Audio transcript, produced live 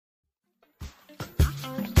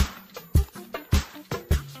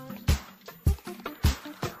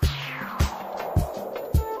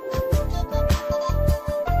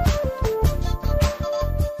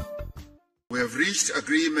reached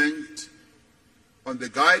agreement on the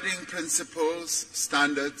guiding principles,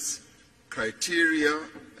 standards, criteria,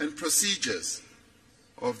 and procedures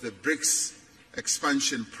of the BRICS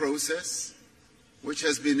expansion process, which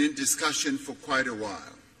has been in discussion for quite a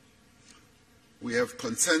while. We have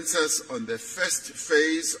consensus on the first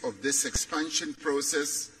phase of this expansion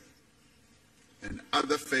process, and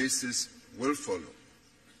other phases will follow.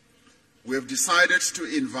 We have decided to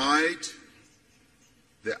invite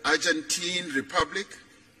the Argentine Republic,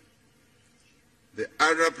 the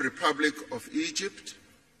Arab Republic of Egypt,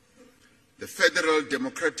 the Federal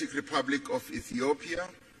Democratic Republic of Ethiopia,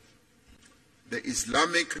 the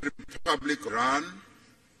Islamic Republic of Iran,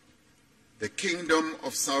 the Kingdom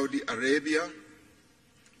of Saudi Arabia,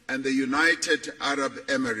 and the United Arab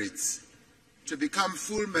Emirates to become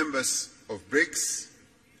full members of BRICS.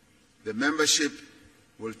 The membership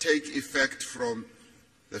will take effect from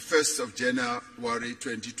the 1st of January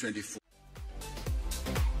 2024.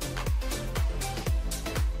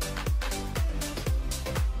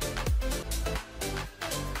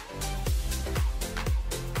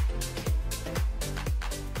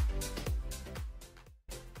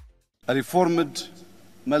 A reformed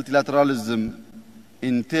multilateralism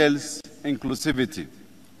entails inclusivity,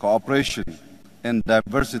 cooperation, and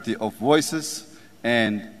diversity of voices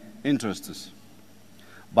and interests.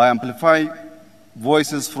 By amplifying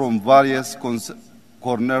voices from various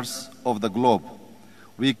corners of the globe,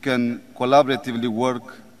 we can collaboratively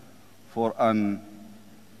work for an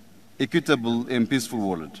equitable and peaceful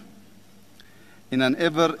world. In an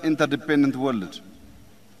ever-interdependent world,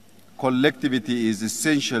 collectivity is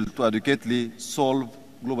essential to adequately solve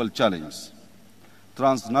global challenges.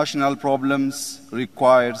 Transnational problems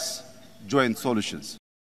requires joint solutions.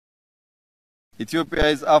 Ethiopia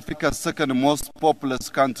is Africa's second most populous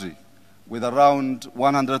country, with around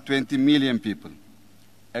 120 million people,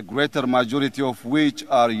 a greater majority of which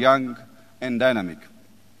are young and dynamic.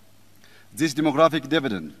 This demographic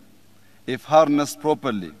dividend, if harnessed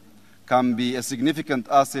properly, can be a significant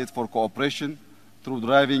asset for cooperation through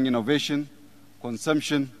driving innovation,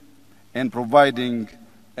 consumption, and providing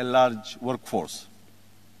a large workforce.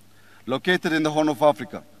 Located in the Horn of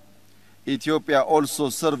Africa, Ethiopia also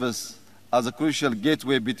serves as a crucial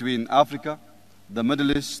gateway between Africa, the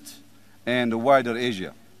Middle East, and wider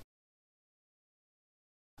Asia.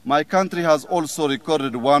 My country has also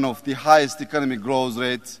recorded one of the highest economic growth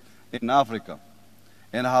rates in Africa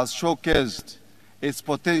and has showcased its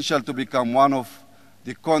potential to become one of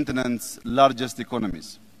the continent's largest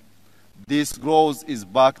economies. This growth is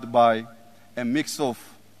backed by a mix of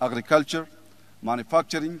agriculture,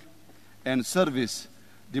 manufacturing, and service,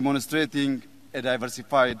 demonstrating a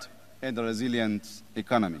diversified and resilient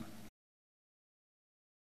economy.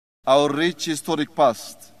 Our rich historic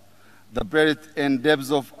past, the breadth and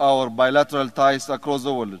depth of our bilateral ties across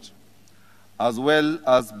the world, as well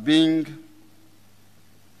as being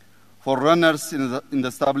forerunners in the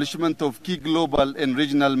establishment of key global and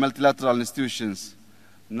regional multilateral institutions,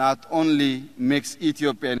 not only makes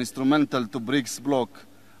Ethiopia instrumental to BRICS bloc,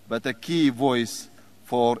 but a key voice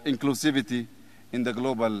for inclusivity in the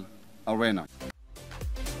global arena.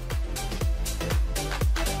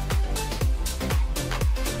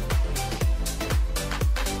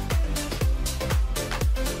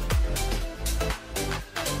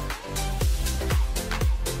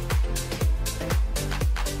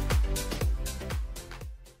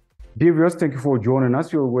 Dear viewers, thank you for joining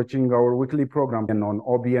us. You're watching our weekly program on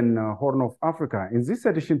OBN Horn of Africa. In this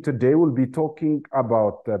edition today, we'll be talking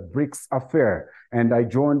about the BRICS affair, and I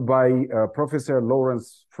joined by Professor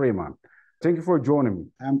Lawrence Freeman. Thank you for joining me.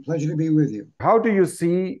 I'm pleasure to be with you. How do you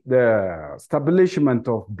see the establishment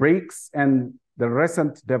of BRICS and the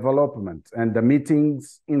recent development and the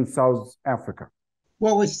meetings in South Africa?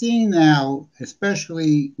 What we're seeing now,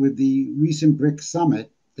 especially with the recent BRICS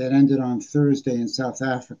summit that ended on Thursday in South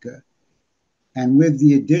Africa, and with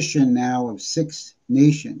the addition now of 6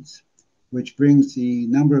 nations, which brings the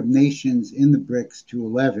number of nations in the BRICS to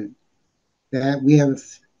 11, that we have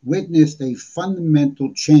witnessed a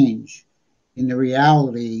fundamental change in the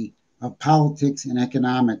reality of politics and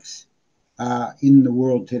economics in the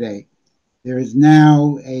world today. There is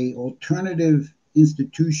now an alternative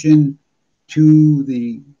institution to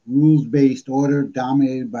the rules-based order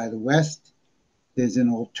dominated by the West. There's an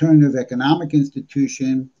alternative economic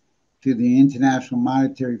institution to the International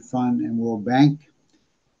Monetary Fund and World Bank.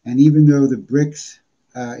 And even though the BRICS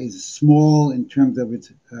is small in terms of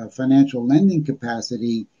its financial lending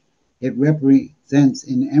capacity, it represents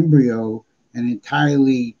in embryo an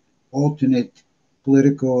entirely alternate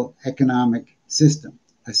political economic system,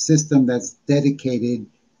 a system that's dedicated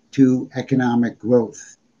to economic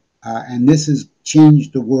growth. And this has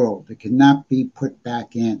changed the world. It cannot be put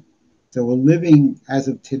back in. So we're living, as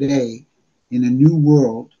of today, in a new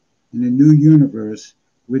world, in a new universe,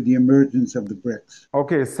 with the emergence of the BRICS.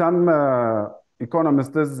 Okay, some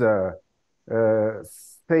economists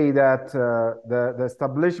say that the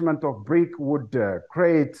establishment of BRIC would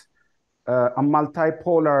create a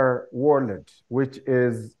multipolar world, which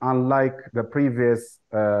is unlike the previous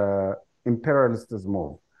imperialist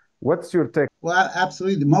move. What's your take? Well,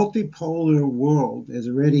 absolutely. The multipolar world has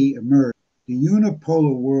already emerged. The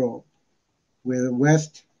unipolar world, where the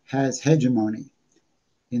West has hegemony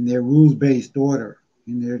in their rules-based order,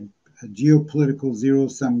 in their geopolitical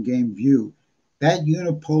zero-sum game view, that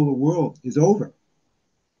unipolar world is over.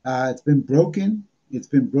 It's been broken. It's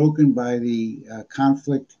been broken by the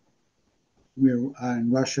conflict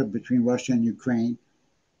in Russia, between Russia and Ukraine,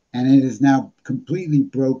 and it is now completely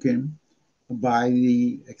broken by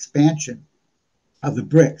the expansion of the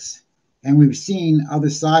BRICS. And we've seen other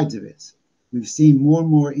sides of it. We've seen more and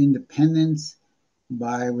more independence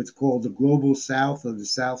by what's called the Global South or the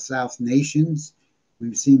South-South nations.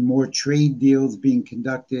 We've seen more trade deals being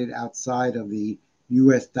conducted outside of the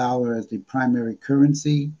US dollar as the primary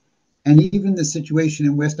currency. And even the situation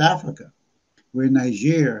in West Africa, where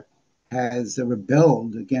Niger has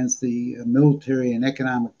rebelled against the military and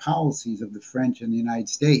economic policies of the French and the United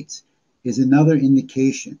States, is another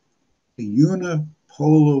indication. The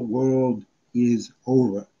unipolar world is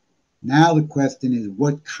over. Now the question is,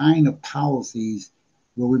 what kind of policies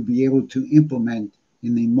will we be able to implement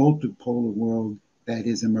in the multipolar world that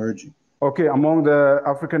is emerging? Okay, among the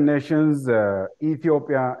African nations,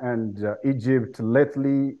 Ethiopia and Egypt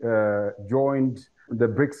lately joined the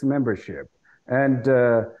BRICS membership. And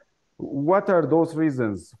what are those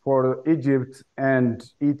reasons for Egypt and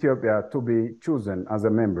Ethiopia to be chosen as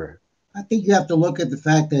a member? I think you have to look at the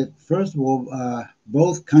fact that, first of all,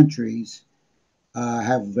 both countries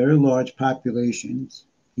have very large populations.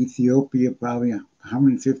 Ethiopia, probably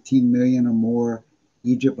 115 million or more.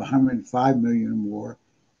 Egypt, 105 million or more.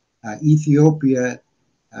 Ethiopia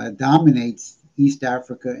dominates East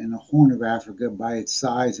Africa and the Horn of Africa by its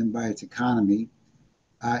size and by its economy.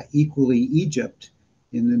 Equally, Egypt,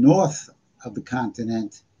 in the north of the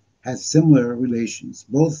continent, has similar relations.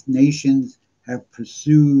 Both nations have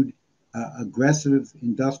pursued aggressive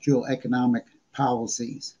industrial economic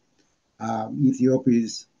policies.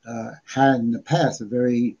 Ethiopia's had in the past a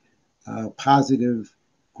very positive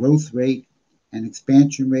growth rate and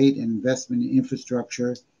expansion rate and investment in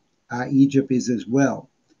infrastructure. Egypt is as well,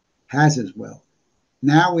 has as well.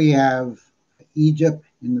 Now we have Egypt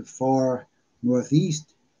in the far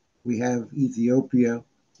northeast, we have Ethiopia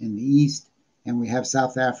in the east, and we have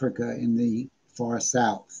South Africa in the far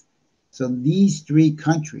south. So these three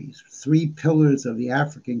countries, three pillars of the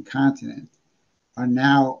African continent, are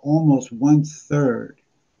now almost 1/3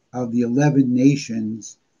 of the 11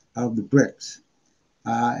 nations of the BRICS.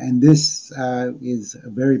 And this is a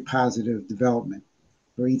very positive development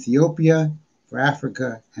for Ethiopia, for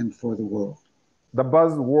Africa, and for the world. The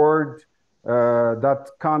buzzword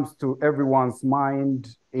that comes to everyone's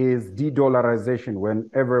mind is de-dollarization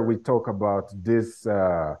whenever we talk about this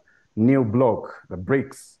new bloc, the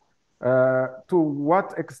BRICS. To what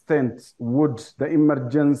extent would the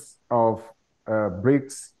emergence of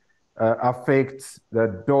BRICS affect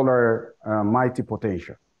the dollar mighty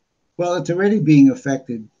potential? Well, it's already being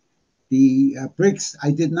affected. The BRICS,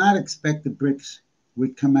 I did not expect the BRICS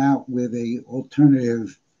would come out with an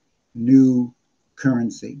alternative new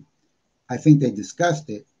currency. I think they discussed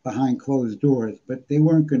it behind closed doors, but they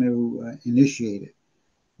weren't going to initiate it.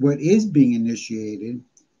 What is being initiated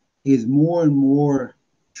is more and more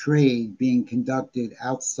trade being conducted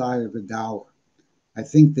outside of the dollar. I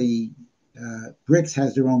think the BRICS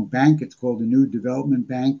has their own bank. It's called the New Development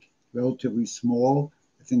Bank, relatively small.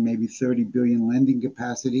 I think maybe 30 billion lending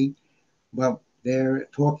capacity. But they're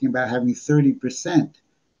talking about having 30%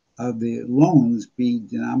 of the loans be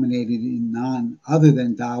denominated in other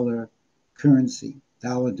than dollar currency,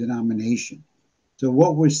 dollar denomination. So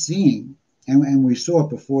what we're seeing, and we saw it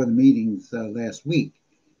before the meetings last week,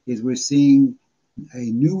 is we're seeing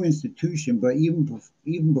a new institution, but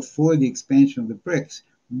even before the expansion of the BRICS,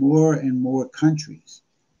 more and more countries,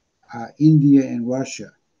 India and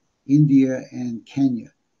Russia, India and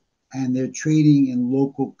Kenya, and they're trading in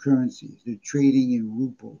local currencies. They're trading in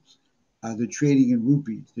rubles. They're trading in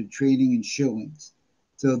rupees. They're trading in shillings.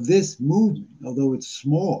 So this movement, although it's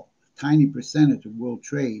small, a tiny percentage of world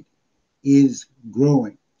trade, is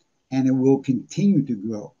growing, and it will continue to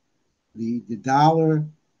grow. The dollar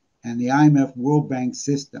and the IMF World Bank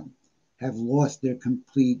system have lost their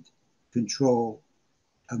complete control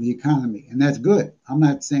of the economy. And that's good. I'm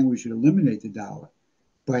not saying we should eliminate the dollar,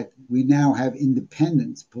 but we now have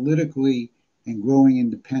independence politically and growing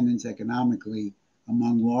independence economically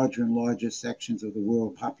among larger and larger sections of the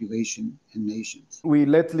world population and nations. We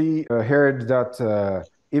lately heard that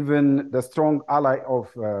even the strong ally of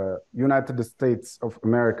United States of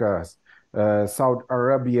America, Saudi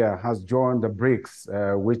Arabia, has joined the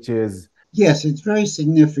BRICS, which is... Yes, it's very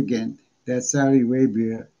significant that Saudi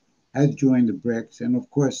Arabia has joined the BRICS, and of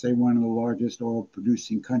course they're one of the largest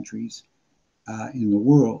oil-producing countries in the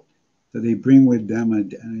world. So they bring with them a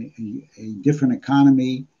different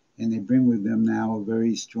economy, and they bring with them now a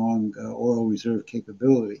very strong oil reserve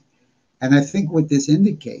capability. And I think what this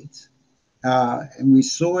indicates, and we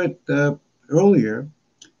saw it earlier,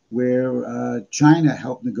 where China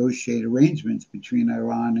helped negotiate arrangements between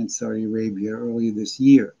Iran and Saudi Arabia earlier this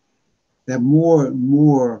year, that more and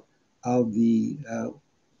more of the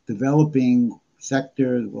developing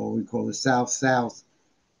sector, what we call the South-South,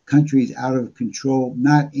 countries out of control,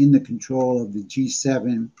 not in the control of the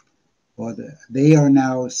G7, they are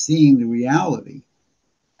now seeing the reality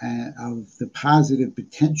of the positive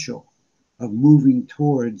potential of moving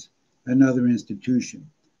towards another institution.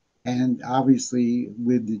 And obviously,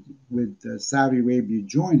 with Saudi Arabia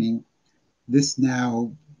joining, this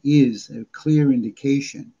now is a clear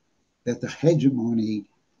indication that the hegemony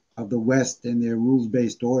of the West and their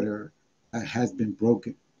rules-based order has been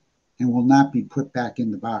broken and will not be put back in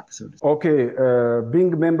the box, so to speak. Okay,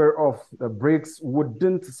 being a member of the BRICS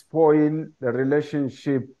wouldn't spoil the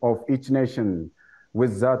relationship of each nation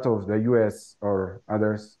with that of the US or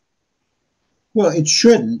others? Well, it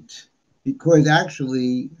shouldn't, because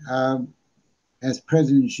actually, as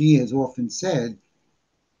President Xi has often said,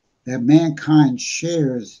 that mankind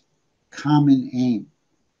shares common aim.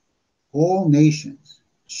 All nations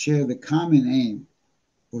share the common aim,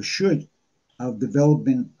 or should, of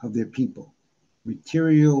development of their people,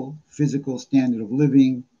 material, physical standard of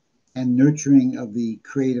living, and nurturing of the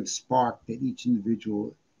creative spark that each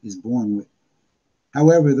individual is born with.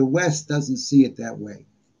 However, the West doesn't see it that way.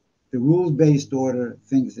 The rules-based order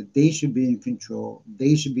thinks that they should be in control,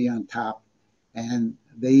 they should be on top, and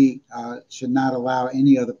they should not allow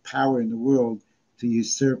any other power in the world to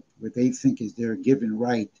usurp what they think is their given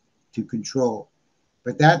right to control.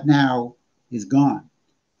 But that now is gone.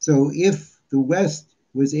 So if the West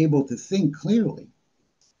was able to think clearly,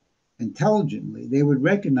 intelligently, they would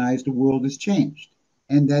recognize the world has changed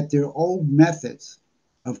and that their old methods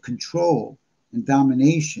of control and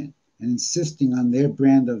domination and insisting on their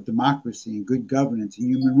brand of democracy and good governance and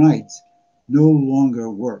human rights no longer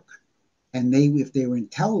work. And if they were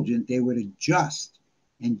intelligent, they would adjust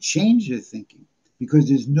and change their thinking, because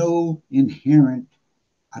there's no inherent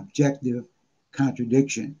objective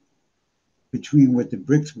contradiction between what the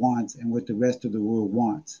BRICS wants and what the rest of the world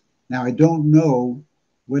wants. Now, I don't know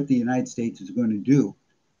what the United States is going to do.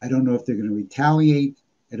 I don't know if they're going to retaliate.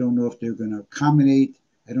 I don't know if they're going to accommodate.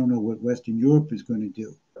 I don't know what Western Europe is going to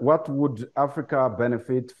do. What would Africa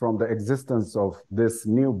benefit from the existence of this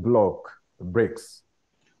new bloc, BRICS?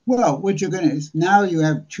 Well, what you're going to is now you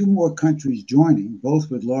have two more countries joining, both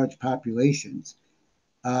with large populations.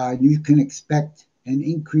 You can expect an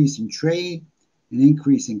increase in trade, an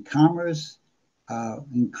increase in commerce,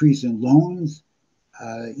 increase in loans.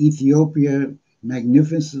 Ethiopia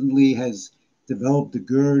magnificently has developed the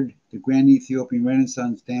GERD, the Grand Ethiopian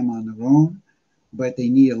Renaissance Dam, on their own, but they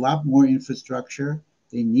need a lot more infrastructure.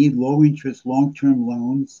 They need low-interest, long-term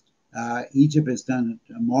loans. Egypt has done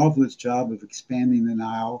a marvelous job of expanding the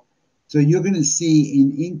Nile. So you're going to see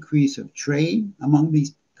an increase of trade among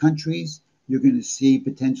these countries. You're going to see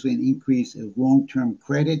potentially an increase of long-term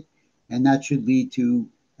credit, and that should lead to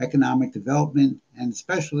economic development, and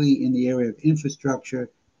especially in the area of infrastructure,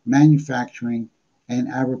 manufacturing, and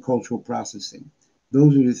agricultural processing.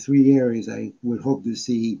 Those are the three areas I would hope to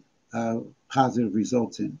see positive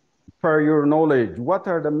results in. Per your knowledge, what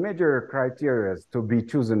are the major criteria to be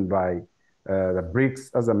chosen by the BRICS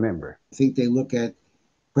as a member? I think they look at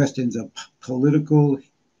questions of political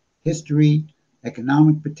history,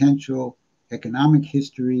 economic potential, economic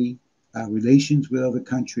history, relations with other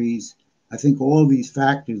countries. I think all these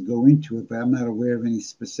factors go into it, but I'm not aware of any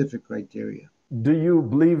specific criteria. Do you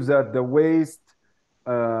believe that the West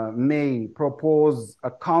may propose a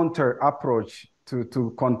counter approach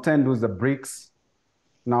to contend with the BRICS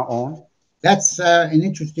now on? That's an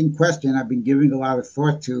interesting question I've been giving a lot of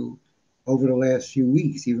thought to over the last few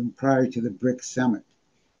weeks, even prior to the BRICS summit.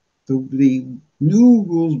 The new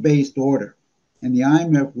rules-based order and the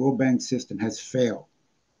IMF World Bank system has failed.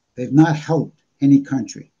 They've not helped any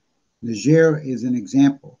country. Niger is an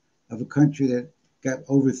example of a country that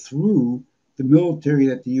overthrew the military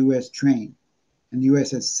that the U.S. trained. And the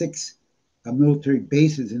U.S. has 6 military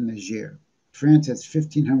bases in Niger. France has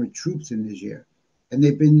 1,500 troops in Niger. And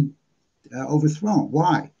they've been overthrown.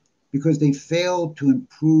 Why? Because they failed to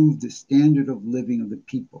improve the standard of living of the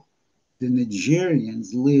people. The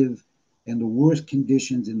Nigerians live in the worst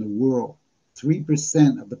conditions in the world.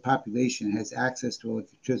 3% of the population has access to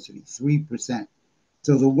electricity. 3%.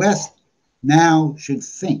 So the West now should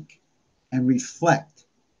think and reflect.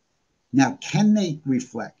 Now, can they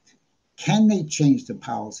reflect? Can they change the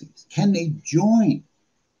policies? Can they join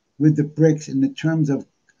with the BRICS in the terms of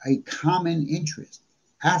a common interest?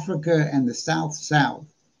 Africa and the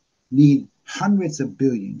South need hundreds of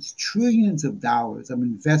billions, trillions of dollars of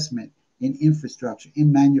investment in infrastructure,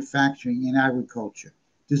 in manufacturing, in agriculture.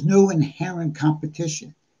 There's no inherent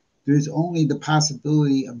competition. There's only the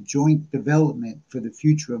possibility of joint development for the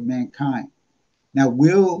future of mankind. Now,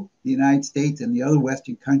 will the United States and the other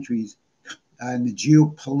Western countries and the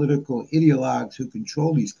geopolitical ideologues who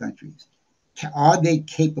control these countries, are they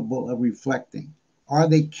capable of reflecting? Are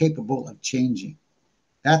they capable of changing?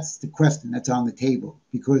 That's the question that's on the table,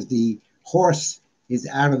 because the horse is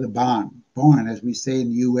out of the barn, as we say in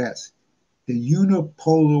the U.S. The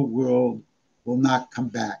unipolar world will not come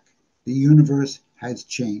back. The universe has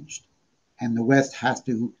changed, and the West has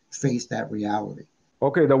to face that reality.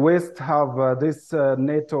 Okay, the West have this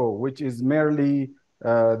NATO, which is merely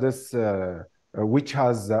which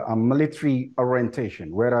has a military orientation,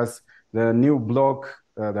 whereas the new bloc,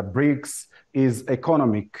 the BRICS, is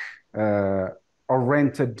economic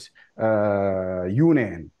oriented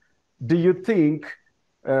union. Do you think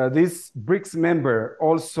this BRICS member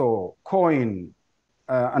also coin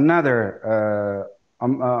another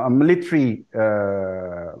a military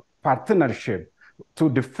partnership to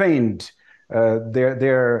defend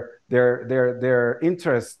their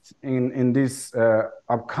interest in this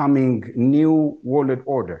upcoming new world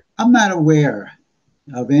order? I'm not aware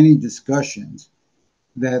of any discussions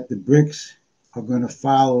that the BRICS are going to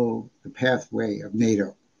follow the pathway of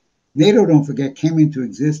NATO. NATO, don't forget, came into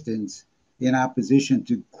existence in opposition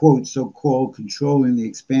to, quote, so-called controlling the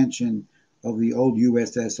expansion of the old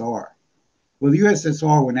USSR. Well, the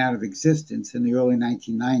USSR went out of existence in the early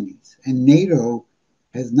 1990s, and NATO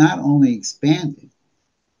has not only expanded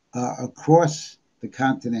across the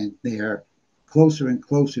continent there, closer and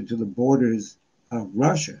closer to the borders of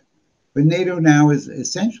Russia, but NATO now is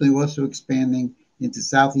essentially also expanding into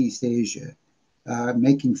Southeast Asia,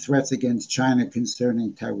 making threats against China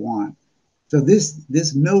concerning Taiwan. So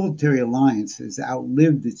this military alliance has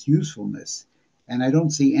outlived its usefulness, and I don't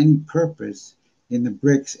see any purpose in the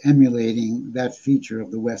BRICS emulating that feature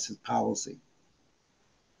of the West's policy.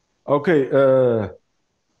 Okay,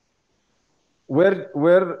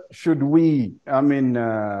 where should we,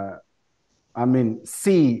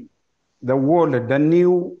 see the world, the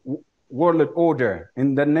new world order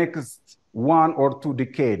in the next 1 or 2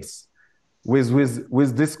 decades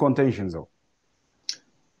with this contention, though?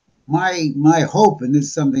 My hope, and this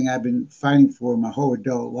is something I've been fighting for my whole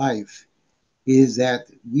adult life, is that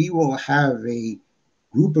we will have a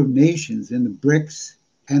group of nations in the BRICS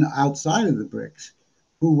and outside of the BRICS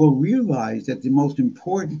who will realize that the most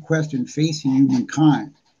important question facing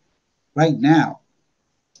humankind right now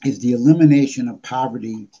is the elimination of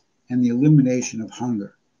poverty and the elimination of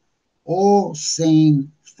hunger. All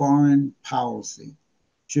sane foreign policy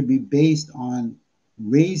should be based on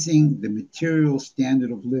raising the material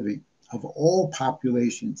standard of living of all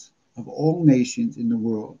populations, of all nations in the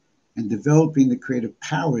world, and developing the creative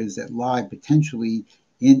powers that lie potentially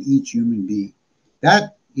in each human being.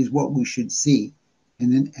 That is what we should see.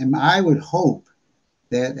 And I would hope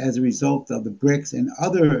that as a result of the BRICS and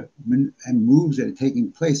other moves that are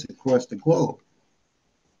taking place across the globe,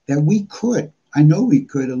 that we could, I know we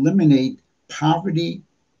could, eliminate poverty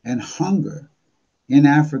and hunger in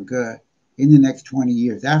Africa in the next 20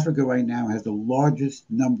 years. Africa right now has the largest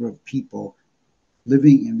number of people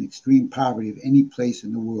living in extreme poverty of any place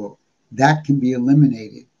in the world. That can be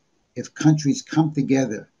eliminated if countries come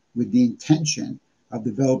together with the intention of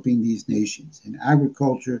developing these nations in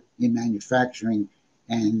agriculture, in manufacturing,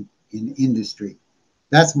 and in industry.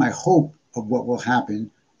 That's my hope of what will happen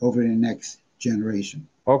over the next generation.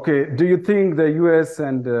 Okay, do you think the U.S.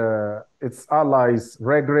 and its allies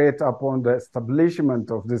regret upon the establishment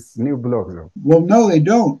of this new bloc? Well, no, they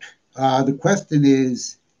don't. The question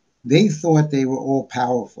is, they thought they were all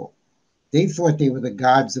powerful. They thought they were the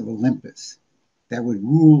gods of Olympus that would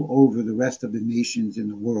rule over the rest of the nations in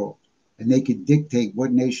the world, and they could dictate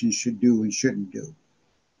what nations should do and shouldn't do.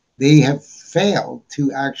 They have failed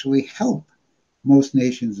to actually help most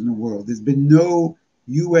nations in the world. There's been no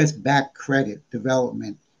U.S.-backed credit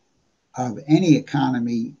development of any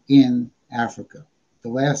economy in Africa. The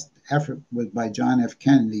last effort was by John F.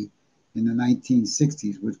 Kennedy in the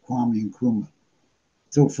 1960s with Kwame Nkrumah.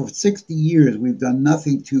 So for 60 years, we've done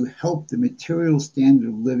nothing to help the material standard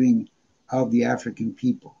of living of the African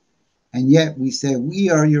people. And yet we say, we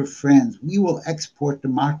are your friends. We will export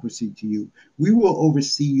democracy to you. We will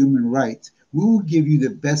oversee human rights. We will give you the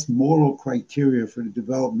best moral criteria for the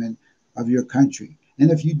development of your country.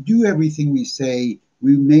 And if you do everything we say,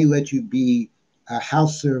 we may let you be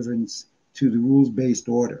house servants to the rules-based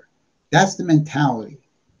order. That's the mentality.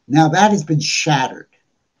 Now that has been shattered.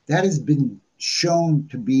 That has been shown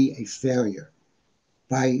to be a failure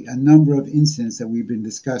by a number of incidents that we've been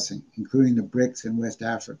discussing, including the BRICS and West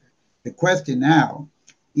Africa. The question now,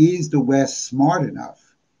 is the West smart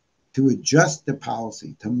enough to adjust the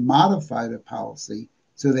policy, to modify the policy,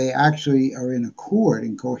 so they actually are in accord,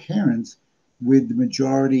 in coherence with the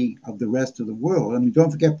majority of the rest of the world? I mean,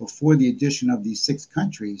 don't forget, before the addition of these 6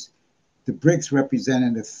 countries, the BRICS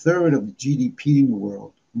represented a third of the GDP in the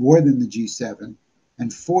world, more than the G7, and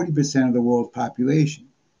 40% of the world's population.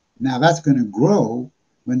 Now that's going to grow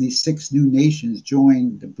when these 6 new nations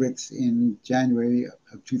join the BRICS in January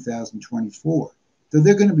of 2024. So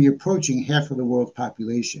they're going to be approaching half of the world's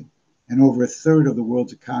population and over a third of the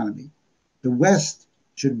world's economy. The West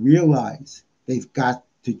should realize they've got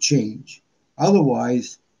to change.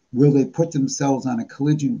 Otherwise, will they put themselves on a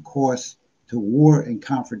collision course to war and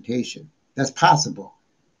confrontation? That's possible.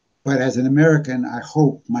 But as an American, I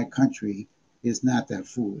hope my country is not that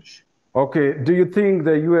foolish. Okay, do you think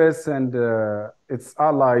the U.S. and its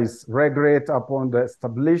allies regret upon the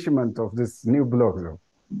establishment of this new bloc?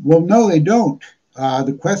 Well, no, they don't.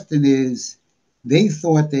 The question is, they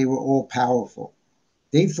thought they were all powerful.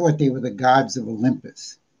 They thought they were the gods of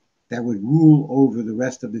Olympus that would rule over the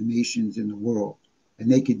rest of the nations in the world,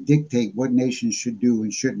 and they could dictate what nations should do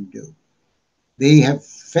and shouldn't do. They have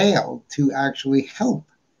failed to actually help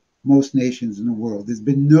most nations in the world. There's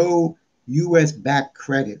been no U.S.-backed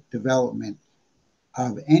credit development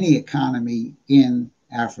of any economy in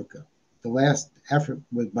Africa. The last effort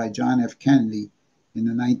was by John F. Kennedy in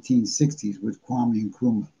the 1960s with Kwame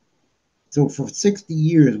Nkrumah. So for 60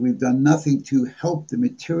 years, we've done nothing to help the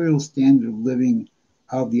material standard of living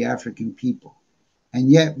of the African people. And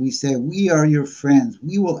yet we say, we are your friends.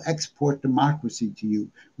 We will export democracy to you.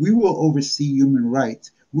 We will oversee human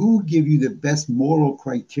rights. We will give you the best moral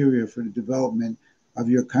criteria for the development of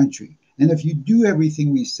your country. And if you do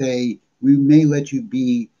everything we say, we may let you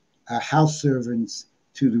be house servants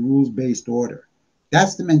to the rules-based order.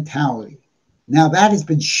 That's the mentality. Now that has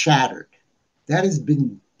been shattered. That has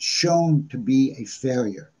been shown to be a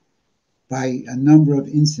failure by a number of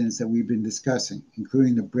incidents that we've been discussing,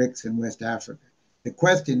 including the BRICS and West Africa. The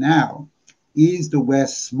question now, is the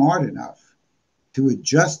West smart enough to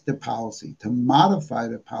adjust the policy, to modify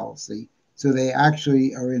the policy, so they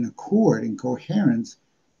actually are in accord, in coherence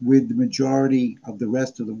with the majority of the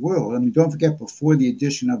rest of the world? I mean, don't forget, before the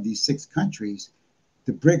addition of these 6 countries,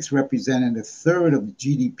 the BRICS represented a third of the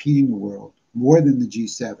GDP in the world, more than the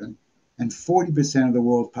G7, and 40% of the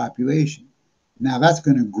world's population. Now that's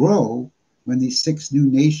going to grow when these 6 new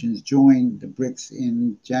nations join the BRICS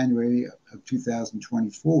in January of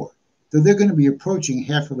 2024. So they're going to be approaching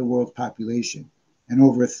half of the world's population and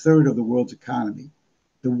over a third of the world's economy.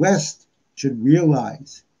 The West should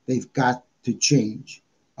realize they've got to change.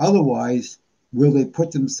 Otherwise, will they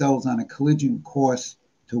put themselves on a collision course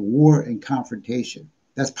to war and confrontation?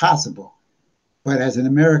 That's possible. But as an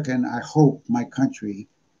American, I hope my country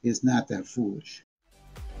is not that foolish.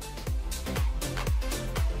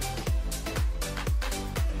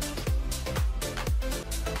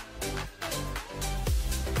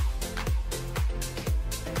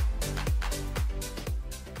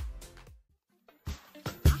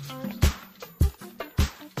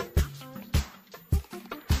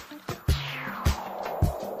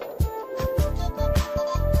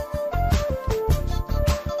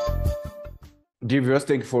 Dear viewers,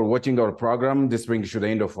 thank you for watching our program. This brings you to the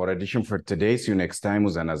end of our edition for today. See you next time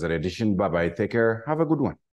with another edition. Bye-bye. Take care. Have a good one.